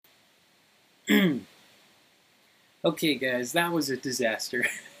Okay, guys, that was a disaster.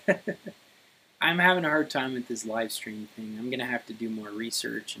 I'm having a hard time with this live stream thing. I'm gonna have to do more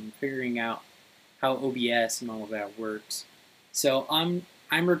research and figuring out how OBS and all of that works. So I'm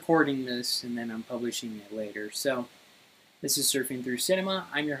recording this and then I'm publishing it later. So this is Surfing Through Cinema.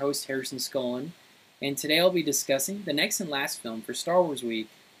 I'm your host Harrison Scullin, and today I'll be discussing the next and last film for Star Wars Week,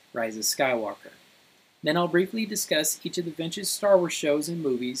 Rise of Skywalker. Then I'll briefly discuss each of the Vince's Star Wars shows and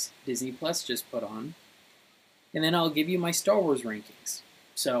movies Disney Plus just put on, and then I'll give you my Star Wars rankings.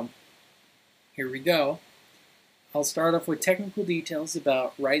 So, here we go. I'll start off with technical details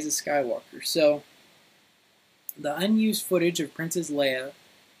about Rise of Skywalker. So, the unused footage of Princess Leia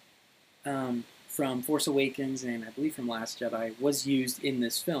from Force Awakens and I believe from Last Jedi was used in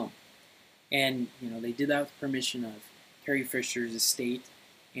this film. And, they did that with permission of Carrie Fisher's estate,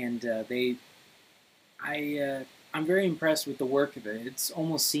 and I'm very impressed with the work of it. It's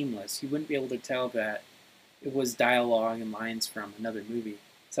almost seamless. You wouldn't be able to tell that it was dialogue and lines from another movie.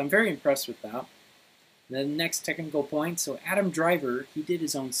 So I'm very impressed with that. The next technical point, so Adam Driver, he did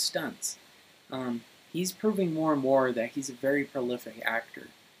his own stunts. He's proving more and more that he's a very prolific actor.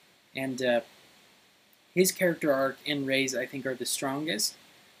 And his character arc and Rey's, I think, are the strongest.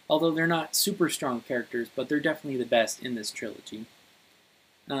 Although they're not super strong characters, but they're definitely the best in this trilogy.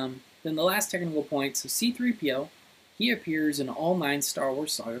 Then the last technical point, so C-3PO, he appears in all 9 Star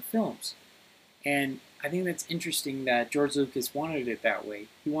Wars saga films. And I think that's interesting that George Lucas wanted it that way.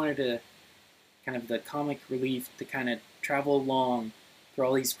 He wanted kind of the comic relief to kind of travel along through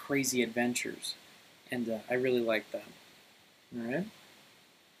all these crazy adventures. And I really like that. Alright?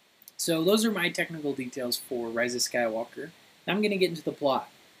 So those are my technical details for Rise of Skywalker. Now I'm going to get into the plot.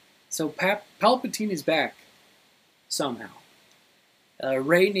 So Palpatine is back. Somehow.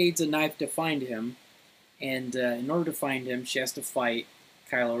 Rey needs a knife to find him. And in order to find him, she has to fight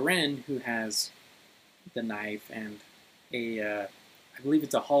Kylo Ren, who has the knife and I believe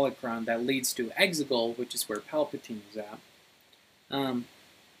it's a holocron that leads to Exegol, which is where Palpatine is at.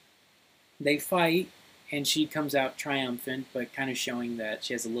 They fight, and she comes out triumphant, but kind of showing that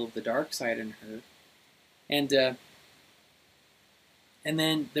she has a little of the dark side in her. And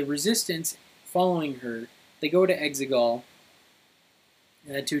then the Resistance, following her, they go to Exegol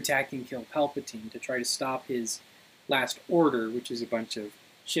to attack and kill Palpatine to try to stop his last order, which is a bunch of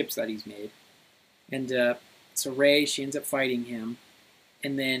ships that he's made. And so Rey, she ends up fighting him.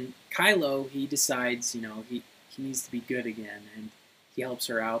 And then Kylo, he decides, he needs to be good again. And he helps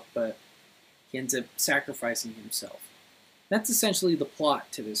her out, but he ends up sacrificing himself. That's essentially the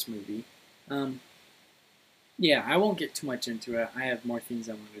plot to this movie. Yeah, I won't get too much into it. I have more things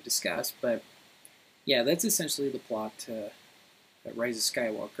I want to discuss. But yeah, that's essentially the plot to Rise of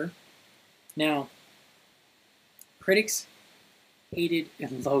Skywalker. Now, critics hated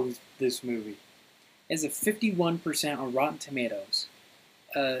and loathed this movie. It has a 51% on Rotten Tomatoes.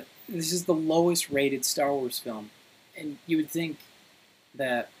 This is the lowest rated Star Wars film. And you would think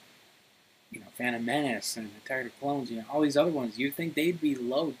that, Phantom Menace and Attack of the Clones, all these other ones, you'd think they'd be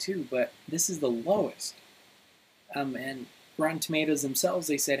low too, but this is the lowest. And Rotten Tomatoes themselves,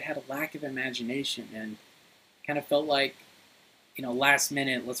 they said, had a lack of imagination and kind of felt like, last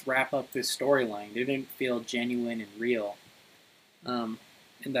minute, let's wrap up this storyline. They didn't feel genuine and real, and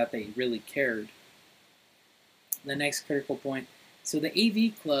that they really cared. The next critical point. So the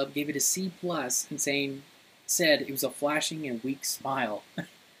AV Club gave it a C+ and said it was a flashing and weak smile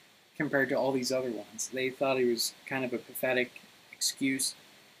compared to all these other ones. They thought it was kind of a pathetic excuse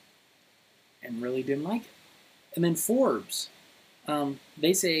and really didn't like it. And then Forbes,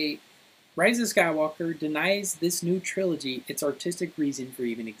 they say Rise of Skywalker denies this new trilogy its artistic reason for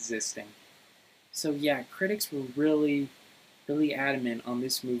even existing. So yeah, critics were really, really adamant on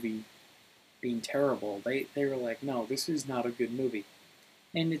this movie being terrible. They were like, no, this is not a good movie.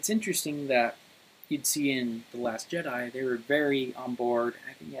 And it's interesting that you'd see in The Last Jedi, they were very on board.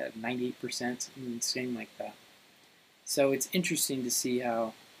 I think at 98%, something insane like that. So it's interesting to see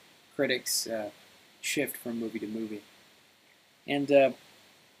how critics shift from movie to movie. And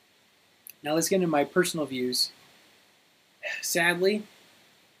now let's get into my personal views. Sadly,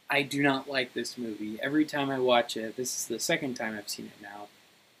 I do not like this movie. Every time I watch it, this is the second time I've seen it now,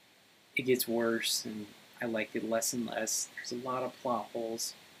 it gets worse, and I like it less and less. There's a lot of plot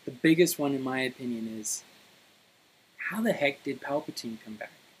holes. The biggest one, in my opinion, is how the heck did Palpatine come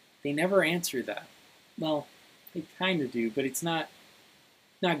back? They never answer that. Well, they kind of do, but it's not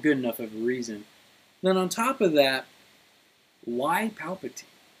good enough of a reason. Then on top of that, why Palpatine?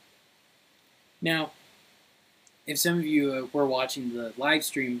 Now, if some of you were watching the live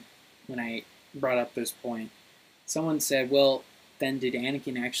stream when I brought up this point, someone said, well, then did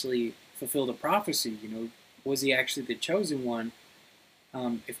Anakin actually fulfill the prophecy. Was he actually the chosen one?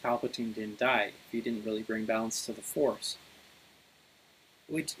 If Palpatine didn't die, if he didn't really bring balance to the Force,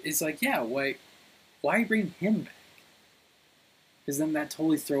 which is like, yeah, why bring him back? Because then that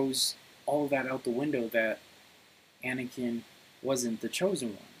totally throws all of that out the window that Anakin wasn't the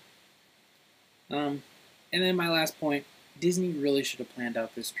chosen one. And then my last point, Disney really should have planned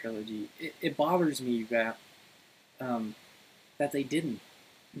out this trilogy. It bothers me that that they didn't.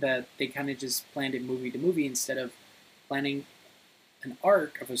 That they kind of just planned it movie to movie instead of planning an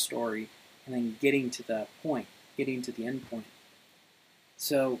arc of a story and then getting to that point, getting to the end point.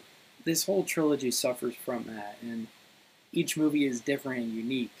 So this whole trilogy suffers from that, and each movie is different and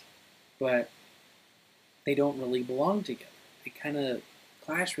unique, but they don't really belong together. They kind of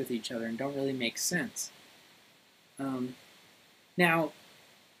clash with each other and don't really make sense. Now,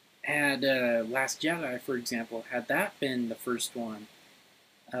 had Last Jedi, for example, had that been the first one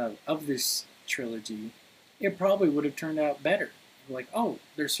of this trilogy, it probably would have turned out better. Like, oh,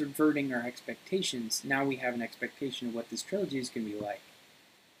 they're subverting our expectations. Now we have an expectation of what this trilogy is going to be like.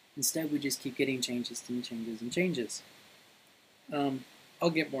 Instead, we just keep getting changes and changes and changes. I'll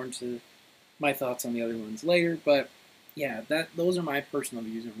get more into my thoughts on the other ones later, but yeah, those are my personal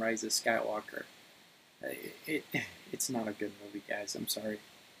views on Rise of Skywalker. It's not a good movie, guys. I'm sorry.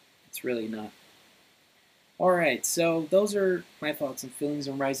 It's really not. Alright, so those are my thoughts and feelings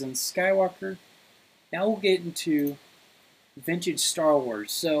on Rise of Skywalker. Now we'll get into vintage Star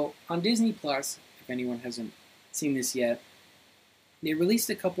Wars. So on Disney Plus, if anyone hasn't seen this yet, they released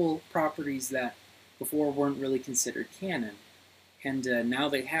a couple properties that before weren't really considered canon, and now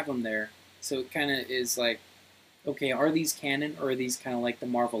they have them there. So it kind of is like, okay, are these canon, or are these kind of like the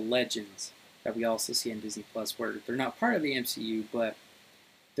Marvel Legends that we also see on Disney Plus, where they're not part of the MCU, but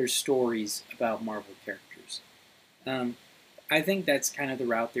they're stories about Marvel characters. I think that's kind of the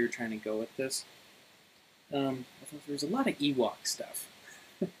route they're trying to go with this. I thought there was a lot of Ewok stuff.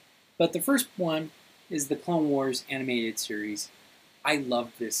 But the first one is the Clone Wars animated series. I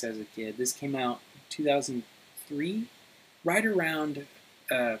loved this as a kid. This came out in 2003, right around,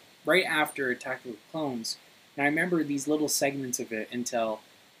 right after Attack of the Clones. And I remember these little segments of it until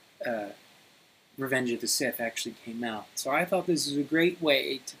Revenge of the Sith actually came out. So I thought this was a great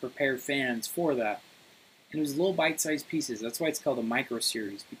way to prepare fans for that. And it was little bite-sized pieces. That's why it's called a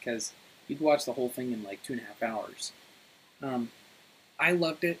micro-series, because you could watch the whole thing in like 2.5 hours. I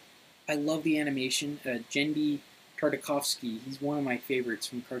loved it. I love the animation. Jendy Tartakovsky, he's one of my favorites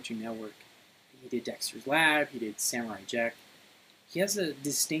from Cartoon Network. He did Dexter's Lab, he did Samurai Jack. He has a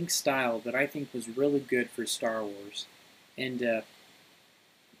distinct style that I think was really good for Star Wars. And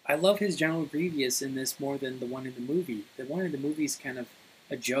I love his General Grievous in this more than the one in the movie. The one in the movie is kind of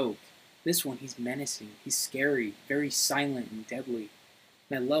a joke. This one, he's menacing, he's scary, very silent and deadly.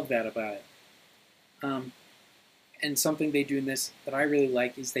 And I love that about it. And something they do in this that I really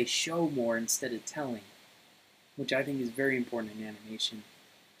like is they show more instead of telling, which I think is very important in animation,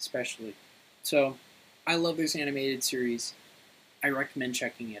 especially. So, I love this animated series. I recommend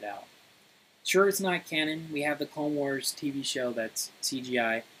checking it out. Sure, it's not canon. We have the Clone Wars TV show that's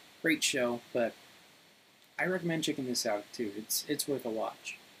CGI. Great show, but I recommend checking this out too. It's worth a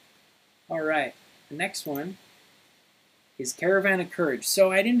watch. Alright, the next one is Caravan of Courage.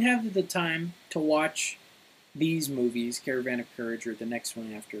 So I didn't have the time to watch these movies, Caravan of Courage or the next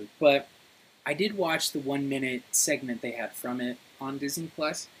one after, but I did watch the 1-minute segment they had from it on Disney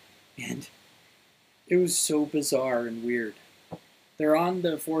Plus, and it was so bizarre and weird. They're on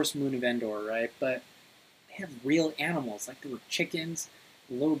the forest moon of Endor, right? But they have real animals, like there were chickens,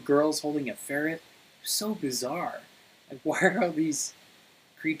 little girls holding a ferret. It was so bizarre. Like, why are all these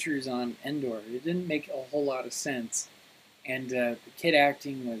creatures on Endor? It didn't make a whole lot of sense. And the kid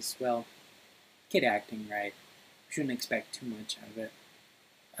acting was, well, kid acting, right? Shouldn't expect too much out of it.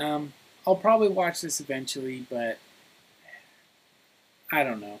 I'll probably watch this eventually, but I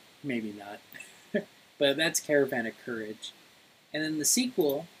don't know. Maybe not. But that's Caravan of Courage. And then the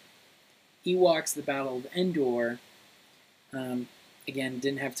sequel, Ewoks: The Battle of Endor. Again,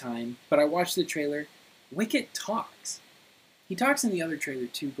 didn't have time, but I watched the trailer. Wicket talks. He talks in the other trailer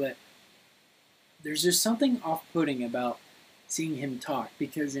too, but there's just something off-putting about seeing him talk,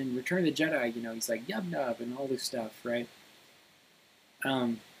 because in Return of the Jedi, he's like yub nub and all this stuff, right?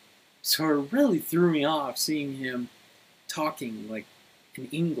 So it really threw me off seeing him talking like in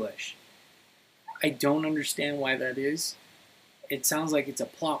English. I don't understand why that is. It sounds like it's a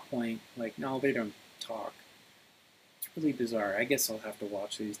plot point. Like, no, they don't talk. It's really bizarre. I guess I'll have to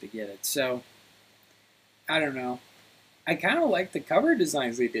watch these to get it. So, I don't know. I kind of like the cover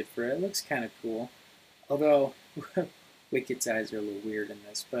designs they did for it. It looks kind of cool. Although, Wicket's eyes are a little weird in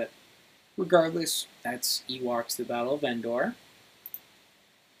this. But regardless, that's Ewoks: The Battle of Endor.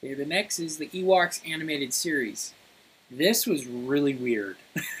 Okay, the next is the Ewoks animated series. This was really weird.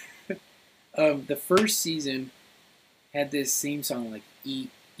 The first season had this theme song like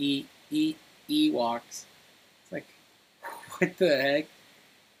Ewoks. It's like, what the heck?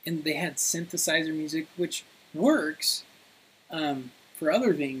 And they had synthesizer music, which works for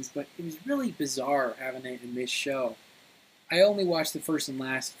other things, but it was really bizarre having it in this show. I only watched the first and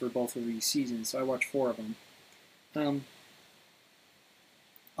last for both of these seasons, so I watched 4 of them.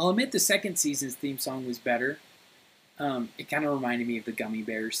 I'll admit the second season's theme song was better. It kind of reminded me of the Gummy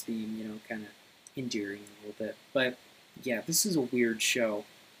Bears theme, you know, kind of endearing a little bit. But yeah, this is a weird show.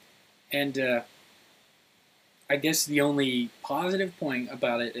 And I guess the only positive point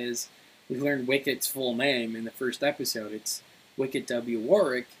about it is we learned Wicket's full name in the first episode. It's Wicket W.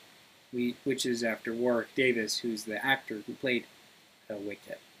 Warwick, which is after Warwick Davis, who's the actor who played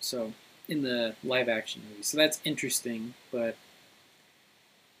Wicket. So in the live action movie. So that's interesting, but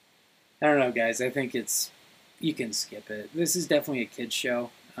I don't know, guys. I think you can skip it. This is definitely a kid's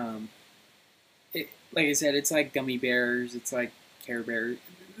show. Like I said, it's like Gummy Bears. It's like Care Bears.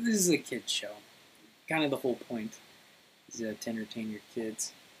 This is a kid's show. Kind of the whole point is to entertain your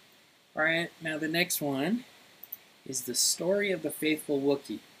kids. All right, now the next one is the story of the faithful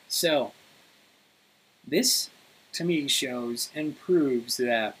Wookiee. So this, to me, shows and proves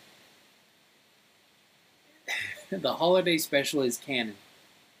that the holiday special is canon.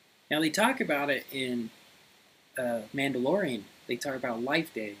 Now they talk about it in Mandalorian. They talk about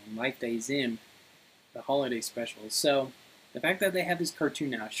Life Day, and Life Day is in the holiday special. So the fact that they have this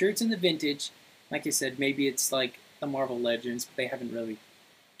cartoon now, sure, it's in the vintage. Like I said, maybe it's like the Marvel Legends, but they haven't really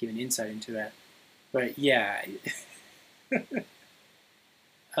given insight into that. But yeah,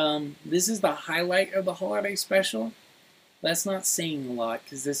 this is the highlight of the holiday special. That's not saying a lot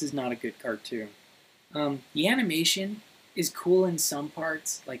because this is not a good cartoon. The animation is cool in some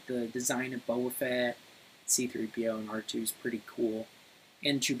parts, like the design of Boba Fett, C-3PO, and R2 is pretty cool.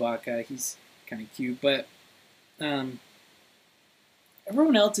 And Chewbacca, he's kind of cute, but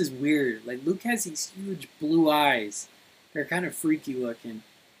everyone else is weird. Like, Luke has these huge blue eyes. They're kind of freaky looking.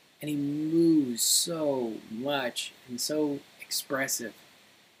 And he moves so much and so expressive.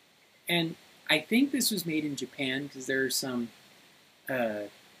 And I think this was made in Japan because there are some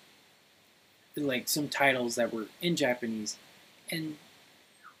like some titles that were in Japanese. And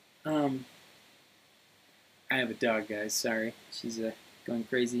I have a dog, guys. Sorry, she's going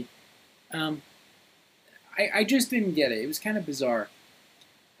crazy. I just didn't get it. It was kind of bizarre.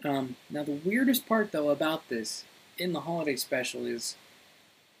 Now the weirdest part though about this in the holiday special is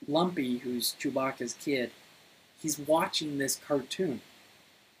Lumpy, who's Chewbacca's kid. He's watching this cartoon,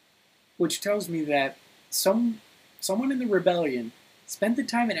 which tells me that someone in the rebellion spent the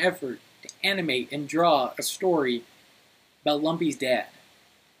time and effort to animate and draw a story about Lumpy's dad.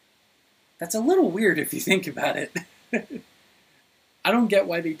 That's a little weird if you think about it. I don't get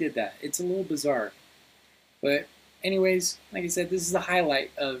why they did that. It's a little bizarre. But anyways, like I said, this is the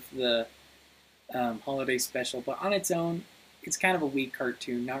highlight of the holiday special. But on its own, it's kind of a weak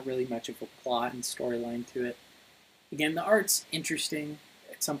cartoon. Not really much of a plot and storyline to it. Again, the art's interesting.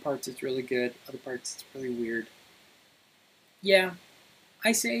 At some parts it's really good. Other parts it's really weird. Yeah,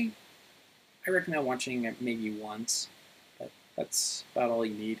 I recommend watching it maybe once. But that's about all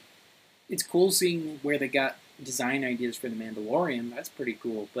you need. It's cool seeing where they got design ideas for the Mandalorian. That's pretty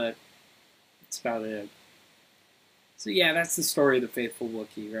cool, but that's about it. So yeah, that's the story of the faithful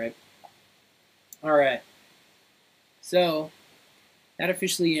Wookiee, right? Alright. So, that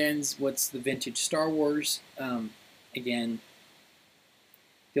officially ends what's the vintage Star Wars. Again,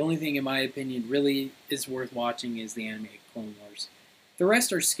 the only thing in my opinion really is worth watching is the animated Clone Wars. The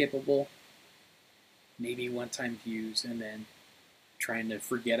rest are skippable. Maybe one-time views and then trying to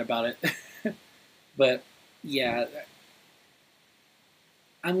forget about it. But yeah,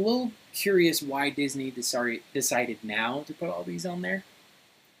 I'm a little curious why Disney decided now to put all these on there.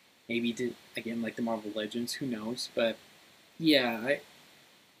 Maybe to, again, like the Marvel Legends, who knows? But yeah,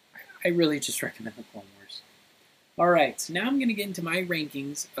 I really just recommend the Clone Wars. Alright, so now I'm going to get into my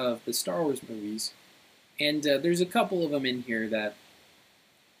rankings of the Star Wars movies. And there's a couple of them in here that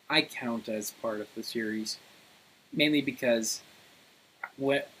I count as part of the series. Mainly because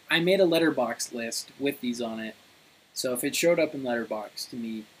I made a Letterboxd list with these on it. So if it showed up in Letterboxd, to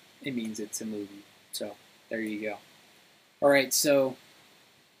me, it means it's a movie. So there you go. Alright, so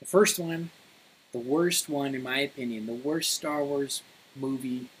the first one, the worst one in my opinion, the worst Star Wars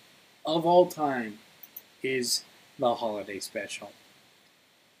movie of all time is the Holiday Special.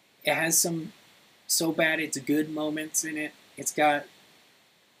 It has some so bad it's good moments in it. It's got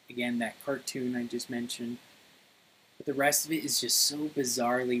Again, that cartoon I just mentioned. But the rest of it is just so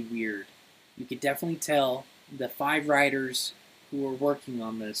bizarrely weird. You could definitely tell the 5 writers who were working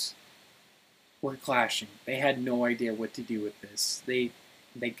on this were clashing. They had no idea what to do with this. They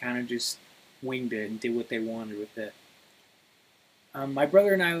kind of just winged it and did what they wanted with it. My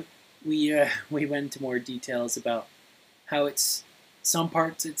brother and I, we went into more details about how it's some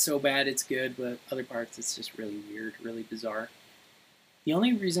parts it's so bad it's good, but other parts it's just really weird, really bizarre. The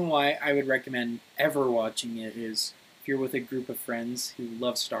only reason why I would recommend ever watching it is if you're with a group of friends who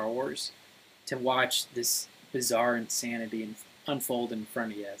love Star Wars, to watch this bizarre insanity unfold in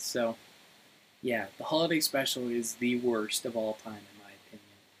front of you. So, yeah, the holiday special is the worst of all time, in my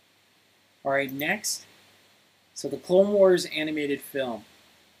opinion. Alright, next. So, the Clone Wars animated film.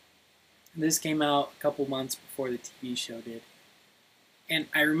 This came out a couple months before the TV show did. And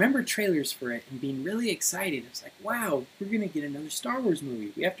I remember trailers for it and being really excited. I was like, wow, we're going to get another Star Wars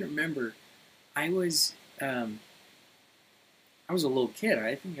movie. We have to remember, I was a little kid.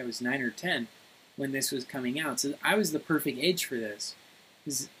 I think I was 9 or 10 when this was coming out. So I was the perfect age for this.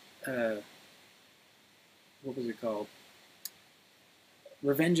 This what was it called?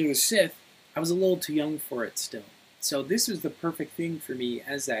 Revenge of the Sith. I was a little too young for it still. So this was the perfect thing for me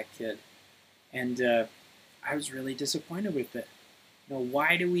as that kid. And I was really disappointed with it. You know,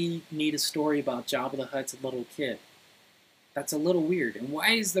 why do we need a story about Jabba the Hutt's little kid? That's a little weird. And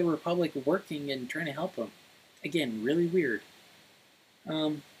why is the Republic working and trying to help him? Again, really weird.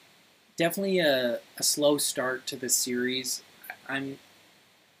 Definitely a slow start to the series. I'm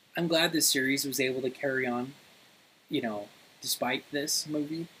glad this series was able to carry on, you know, despite this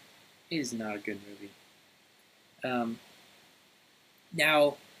movie. It is not a good movie.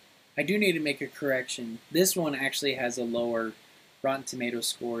 Now, I do need to make a correction. This one actually has a lower Rotten Tomato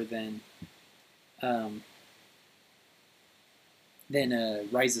score than Rise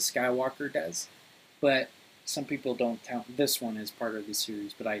of Skywalker does, but some people don't count this one as part of the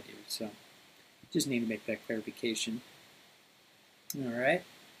series, but I do. So, just need to make that clarification. All right,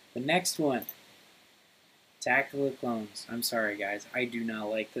 the next one, Attack of the Clones. I'm sorry, guys, I do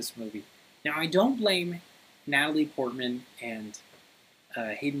not like this movie. Now, I don't blame Natalie Portman and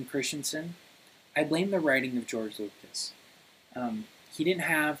Hayden Christensen. I blame the writing of George Lucas. He didn't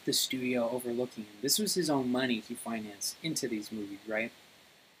have the studio overlooking him. This was his own money he financed into these movies, right?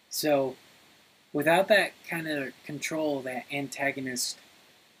 So, without that kind of control, that antagonist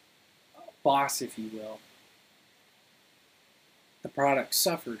boss, if you will, the product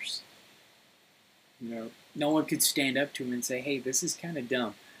suffers. You know, no one could stand up to him and say, hey, this is kind of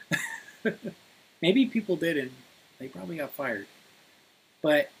dumb. Maybe people did, and they probably got fired.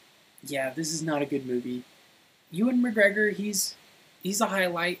 But, yeah, this is not a good movie. Ewan McGregor, he's a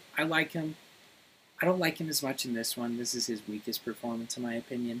highlight. I like him. I don't like him as much in this one. This is his weakest performance, in my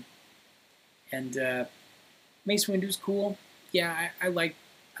opinion. And Mace Windu's cool. Yeah, I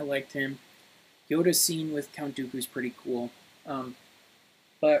liked him. Yoda's scene with Count Dooku's pretty cool.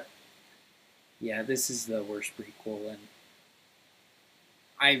 But yeah, this is the worst prequel, and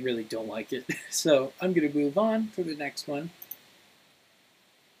I really don't like it. So I'm gonna move on to the next one.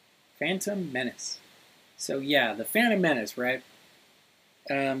 Phantom Menace. So yeah, the Phantom Menace, right?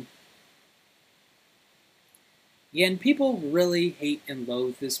 Again, people really hate and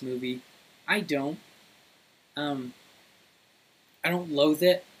loathe this movie. I don't. I don't loathe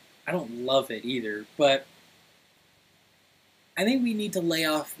it. I don't love it either. But I think we need to lay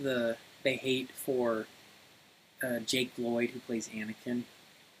off the hate for Jake Lloyd, who plays Anakin.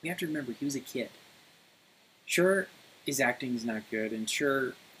 We have to remember he was a kid. Sure, his acting is not good, and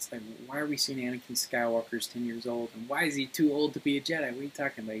sure, it's like, why are we seeing Anakin Skywalker's 10 years old, and why is he too old to be a Jedi? What are you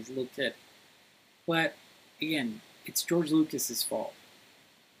talking about? He's a little kid. But, again, it's George Lucas's fault.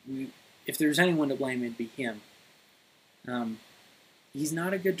 If there's anyone to blame, it'd be him. He's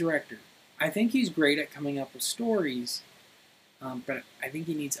not a good director. I think he's great at coming up with stories, but I think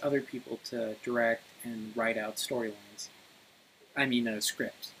he needs other people to direct and write out storylines. I mean,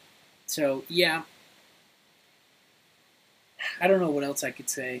 scripts. So, yeah. I don't know what else I could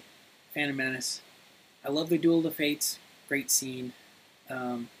say. Phantom Menace. I love the Duel of the Fates. Great scene.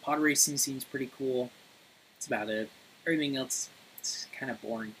 Pod racing scene's pretty cool. That's about it. Everything else, it's kind of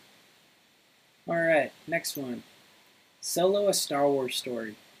boring. Alright, next one. Solo: A Star Wars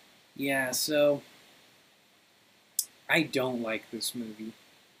Story. Yeah, so I don't like this movie.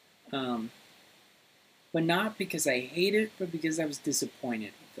 But not because I hate it, but because I was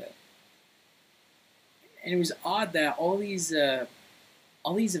disappointed with it. And it was odd that all these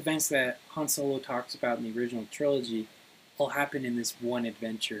events that Han Solo talks about in the original trilogy all happened in this one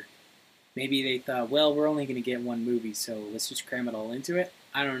adventure. Maybe they thought, well, we're only going to get one movie, so let's just cram it all into it.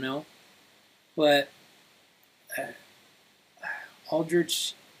 I don't know. But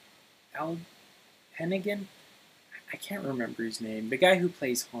Aldrich Hennigan, I can't remember his name. The guy who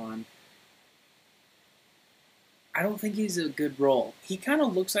plays Han. I don't think he's a good role. He kind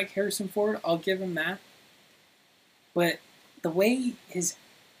of looks like Harrison Ford. I'll give him that. But the way his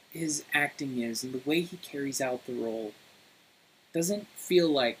acting is and the way he carries out the role doesn't feel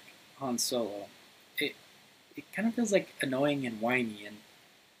like Han Solo. It it kind of feels like annoying and whiny, and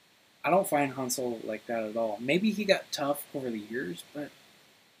I don't find Han Solo like that at all. Maybe he got tough over the years, but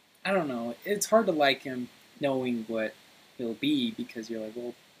I don't know. It's hard to like him knowing what he'll be because you're like,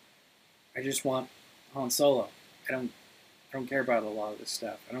 well, I just want Han Solo. I don't I don't care about a lot of this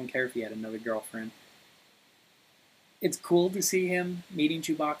stuff. I don't care if he had another girlfriend. It's cool to see him meeting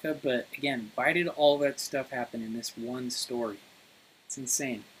Chewbacca, but again, why did all that stuff happen in this one story? It's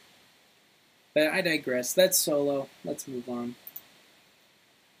insane. But I digress. That's Solo. Let's move on.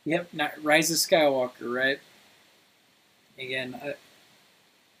 Yep, not Rise of Skywalker, right? Again,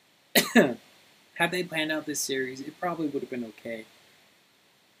 had they planned out this series, it probably would have been okay.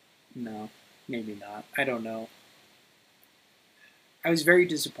 No, maybe not. I don't know. I was very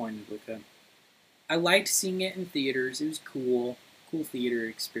disappointed with him. I liked seeing it in theaters. It was cool theater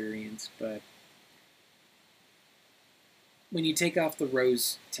experience. But when you take off the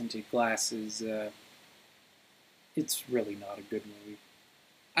rose-tinted glasses, it's really not a good movie.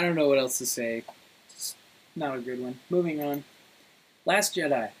 I don't know what else to say. Just not a good one. Moving on. Last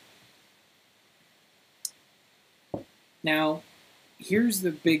Jedi. Now, here's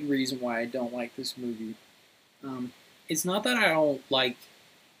the big reason why I don't like this movie. It's not that I don't like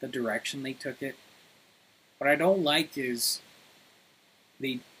the direction they took it. What I don't like is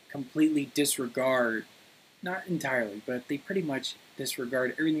they completely disregard, not entirely, but they pretty much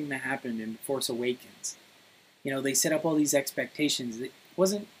disregard everything that happened in Force Awakens. You know, they set up all these expectations.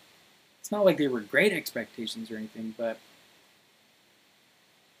 It's not like they were great expectations or anything, but,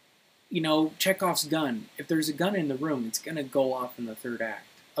 you know, Chekhov's gun. If there's a gun in the room, it's going to go off in the third act.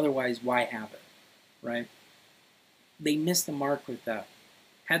 Otherwise, why have it, right? They missed the mark with that.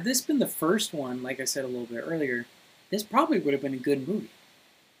 Had this been the first one, like I said a little bit earlier, this probably would have been a good movie.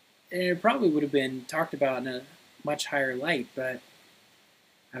 And it probably would have been talked about in a much higher light, but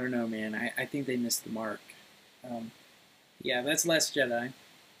I don't know, man. I think they missed the mark. Yeah, that's Last Jedi.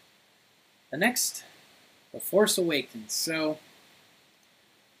 The next, The Force Awakens. So,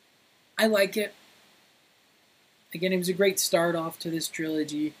 I like it. Again, it was a great start off to this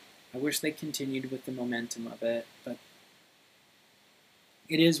trilogy. I wish they continued with the momentum of it, but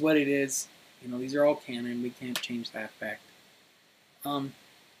it is what it is. You know, these are all canon. We can't change that fact. I'm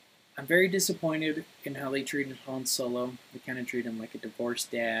very disappointed in how they treated Han Solo. They kind of treat him like a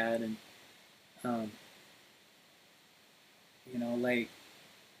divorced dad, and you know, like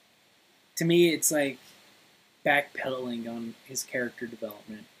to me, it's like backpedaling on his character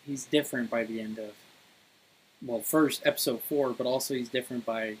development. He's different by the end of, well, first Episode 4, but also he's different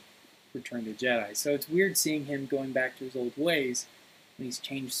by Return to Jedi. So it's weird seeing him going back to his old ways when he's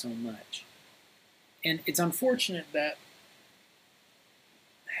changed so much. And it's unfortunate that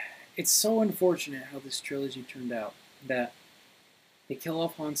it's so unfortunate how this trilogy turned out, that they kill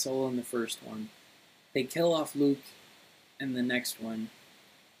off Han Solo in the first one, they kill off Luke in the next one,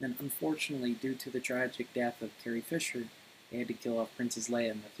 then unfortunately, due to the tragic death of Carrie Fisher, they had to kill off Princess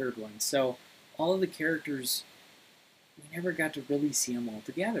Leia in the third one. So all of the characters, we never got to really see them all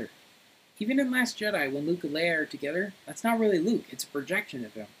together. Even in Last Jedi, when Luke and Leia are together, that's not really Luke, it's a projection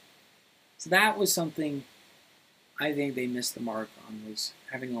of him. So that was something I think they missed the mark on, was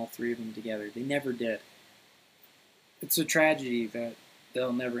having all three of them together. They never did. It's a tragedy that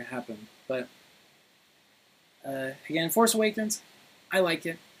that'll never happen. But again, Force Awakens, I like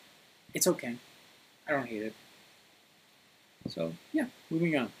it. It's okay. I don't hate it. So yeah,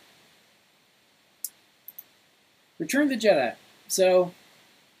 moving on. Return of the Jedi. So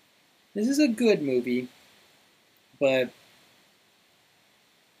this is a good movie, but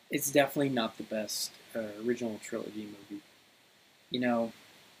it's definitely not the best original trilogy movie. You know,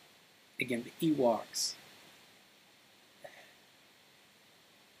 again, the Ewoks.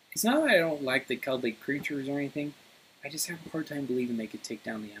 It's not that I don't like the cuddly creatures or anything. I just have a hard time believing they could take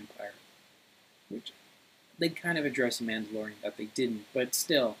down the Empire. Which they kind of address in Mandalorian that they didn't, but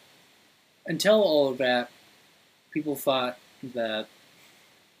still. Until all of that, people thought that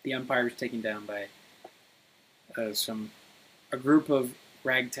the Empire was taken down by a group of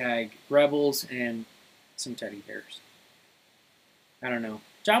ragtag rebels and some teddy bears. I don't know.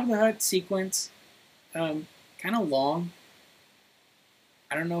 Jabba the Hutt sequence, kind of long.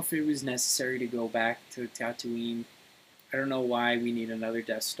 I don't know if it was necessary to go back to Tatooine. I don't know why we need another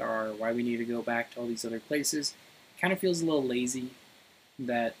Death Star, or why we need to go back to all these other places. It kind of feels a little lazy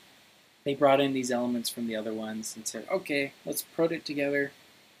that they brought in these elements from the other ones and said, okay, let's put it together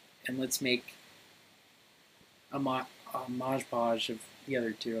and let's make a modge podge of the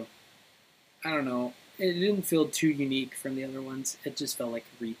other two. I don't know. It didn't feel too unique from the other ones. It just felt like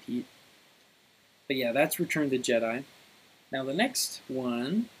a repeat. But yeah, that's Return of the Jedi. Now the next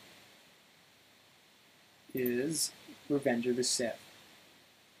one is Revenge of the Sith.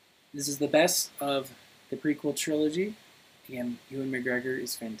 This is the best of the prequel trilogy. Again, Ewan McGregor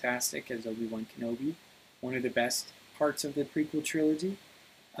is fantastic as Obi-Wan Kenobi. One of the best parts of the prequel trilogy.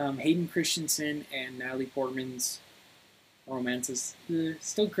 Hayden Christensen and Natalie Portman's romance is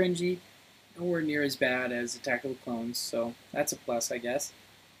still cringy, nowhere near as bad as Attack of the Clones, so that's a plus, I guess.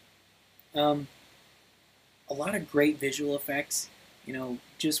 A lot of great visual effects. You know,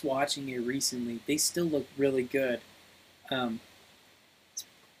 just watching it recently, they still look really good. The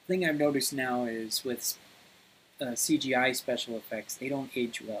thing I've noticed now is with CGI special effects, they don't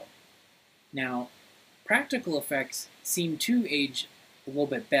age well. Now, practical effects seem to age a little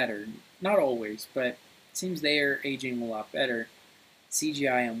bit better. Not always, but it seems they are aging a lot better.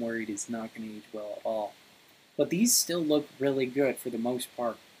 CGI, I'm worried, is not going to age well at all. But these still look really good for the most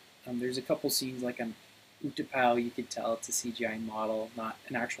part. There's a couple scenes like on Utapau, you could tell it's a CGI model, not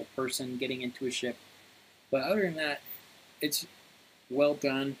an actual person getting into a ship. But other than that, it's well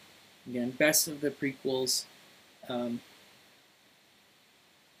done. Again, best of the prequels. I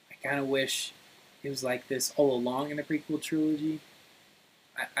kind of wish it was like this all along in the prequel trilogy.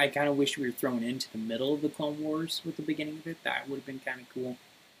 I kind of wish we were thrown into the middle of the Clone Wars with the beginning of it. That would have been kind of cool.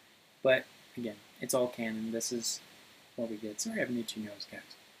 But, again, it's all canon. This is what we get. Sorry I have an itchy nose, guys.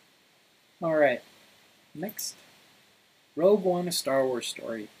 Alright, next. Rogue One, A Star Wars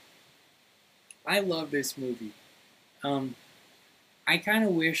Story. I love this movie. I kind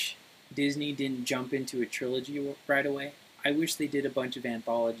of wish Disney didn't jump into a trilogy right away. I wish they did a bunch of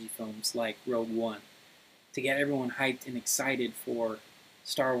anthology films like Rogue One to get everyone hyped and excited for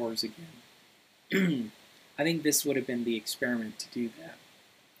Star Wars again. I think this would have been the experiment to do that.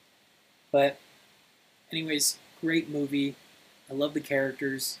 But anyways, great movie. I love the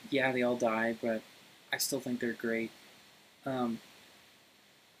characters. Yeah, they all die, but I still think they're great. I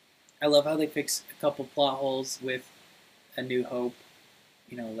love how they fix a couple plot holes with A New Hope.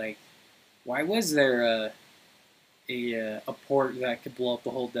 You know, like, why was there a port that could blow up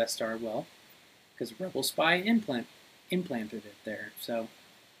the whole Death Star? Well, because a rebel spy implanted it there. So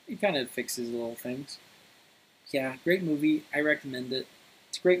it kind of fixes little things. Yeah, great movie. I recommend it.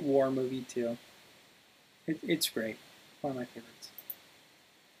 It's a great war movie, too. It's great. One of my favorites.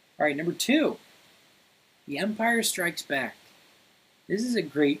 All right, number 2. The Empire Strikes Back. This is a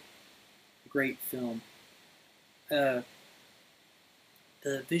great film. The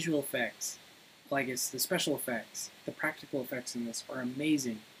visual effects, like it's the special effects, the practical effects in this are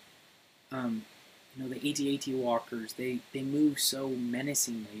amazing. You know, the AT-AT walkers, they move so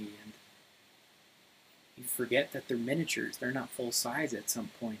menacingly, and you forget that they're miniatures. They're not full size at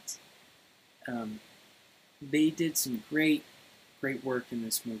some points. They did some great work in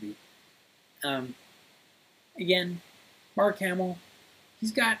this movie. Again, Mark Hamill,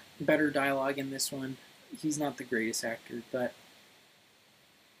 he's got better dialogue in this one. He's not the greatest actor, but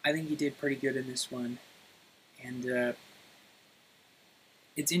I think he did pretty good in this one. And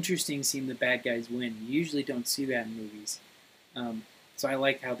it's interesting seeing the bad guys win. You usually don't see that in movies. So I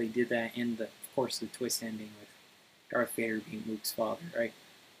like how they did that, and of course the twist ending with Darth Vader being Luke's father, right?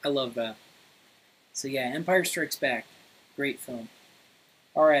 I love that. So yeah, Empire Strikes Back, great film.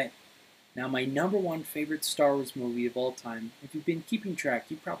 Alright, now my number 1 favorite Star Wars movie of all time. If you've been keeping track,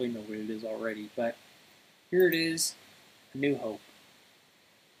 you probably know what it is already, but here it is, A New Hope.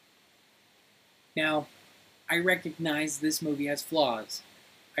 Now, I recognize this movie has flaws.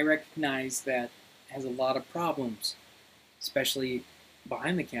 I recognize that it has a lot of problems, especially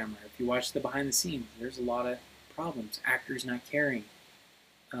behind the camera. If you watch the behind the scenes, there's a lot of problems. Actors not caring.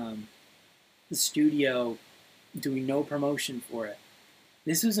 The studio doing no promotion for it.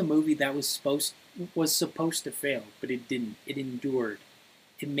 This was a movie that was supposed to fail, but it didn't. It endured.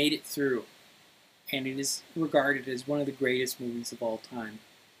 It made it through. And it is regarded as one of the greatest movies of all time.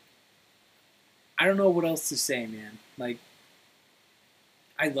 I don't know what else to say, man. Like,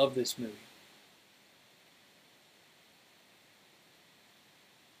 I love this movie.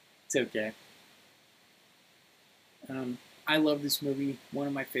 It's okay. I love this movie. One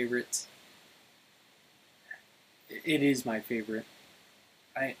of my favorites. It is my favorite.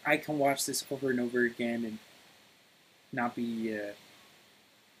 I can watch this over and over again and not be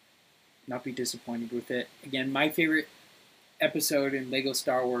disappointed with it. Again, my favorite episode in Lego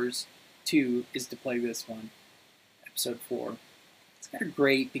Star Wars 2 is to play this one, episode 4. It's got a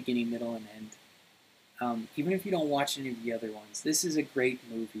great beginning, middle, and end. Even if you don't watch any of the other ones, this is a great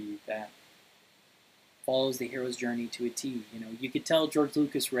movie that follows the hero's journey to a T. You know, you could tell George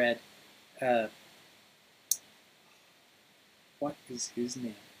Lucas read, what is his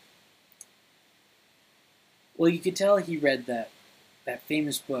name? Well, you could tell he read that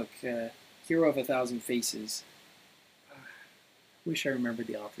famous book, Hero of a Thousand Faces. Wish I remembered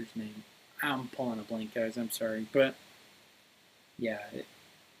the author's name. I'm pulling a blank, guys. I'm sorry, but yeah,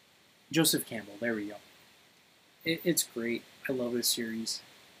 Joseph Campbell. There we go. It's great. I love this series.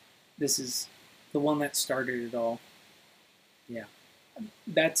 This is the one that started it all. Yeah,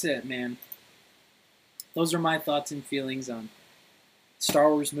 that's it, man. Those are my thoughts and feelings on Star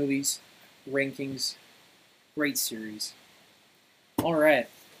Wars movies, rankings. Great series. All right.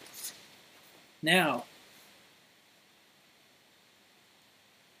 Now,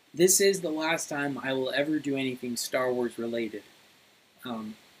 this is the last time I will ever do anything Star Wars related.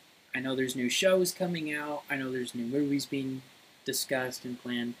 I know there's new shows coming out. I know there's new movies being discussed and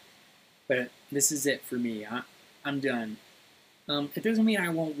planned. But this is it for me. I'm done. It doesn't mean I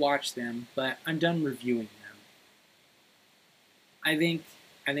won't watch them, but I'm done reviewing them. I think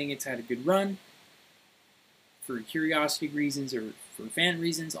it's had a good run. For curiosity reasons or for fan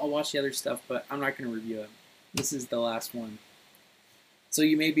reasons, I'll watch the other stuff, but I'm not going to review it. This is the last one. So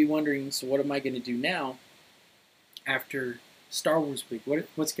you may be wondering, so what am I going to do now after Star Wars Week?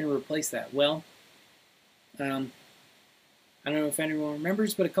 What's going to replace that? Well, I don't know if anyone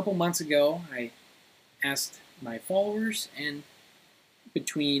remembers, but a couple months ago, I asked my followers and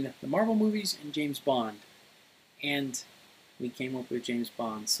between the Marvel movies and James Bond, and we came up with James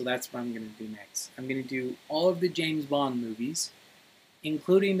Bond. So that's what I'm going to do next. I'm going to do all of the James Bond movies,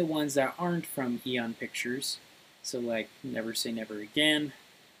 including the ones that aren't from Eon Pictures. So like Never Say Never Again,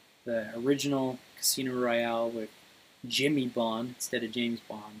 the original Casino Royale with Jimmy Bond instead of James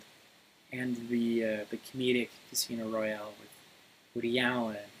Bond, and the comedic Casino Royale with Woody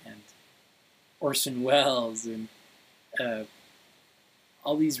Allen and Orson Welles and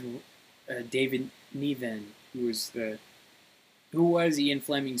all these David Niven, who was Ian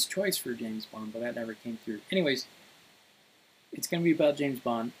Fleming's choice for James Bond, but that never came through. Anyways, it's going to be about James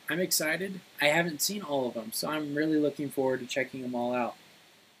Bond. I'm excited. I haven't seen all of them, so I'm really looking forward to checking them all out.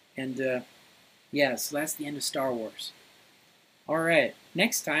 And yeah, so that's the end of Star Wars. Alright,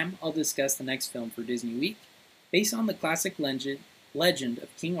 next time I'll discuss the next film for Disney Week. Based on the classic legend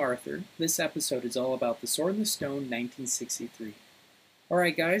of King Arthur, this episode is all about The Sword and the Stone, 1963.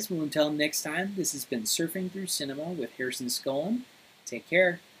 Alright guys, well until next time, this has been Surfing Through Cinema with Harrison Scullin. Take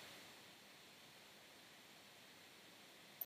care.